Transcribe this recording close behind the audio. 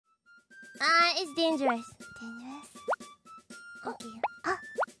It's dangerous. Dangerous? Okay.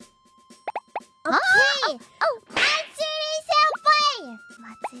 Okay! Oh! Matsuri-senpai!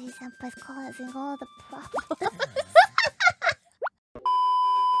 Matsuri-senpai's causing all the problems.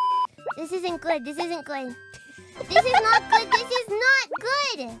 This isn't good. This isn't good. This is not good. This is not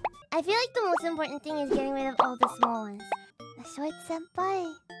good! I feel like the most important thing is getting rid of all the small ones. The short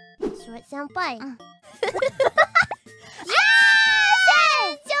senpai. Short senpai.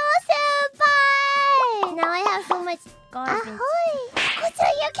 Senpai! Now I have so much garbage. Ahoy! Kocha,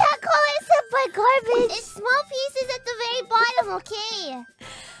 you can't call it senpai garbage! It's small pieces at the very bottom, okay?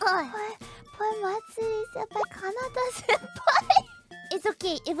 Poor Matsuri-senpai, Kanata-senpai. It's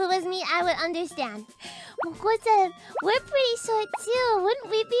okay. If it was me, I would understand. Mococo, we're pretty short too. Wouldn't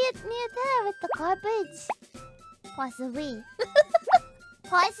we be near there with the garbage? Possibly.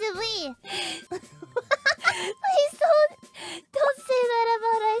 Possibly. Please don't say that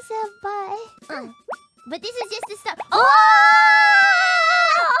about our senpai. But this is just the start.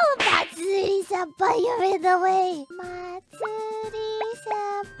 Oh! Matsuri-senpai, you're in the way.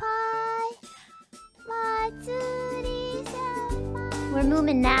 Matsuri-senpai. Matsuri-senpai. We're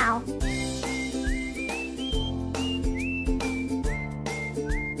moving now.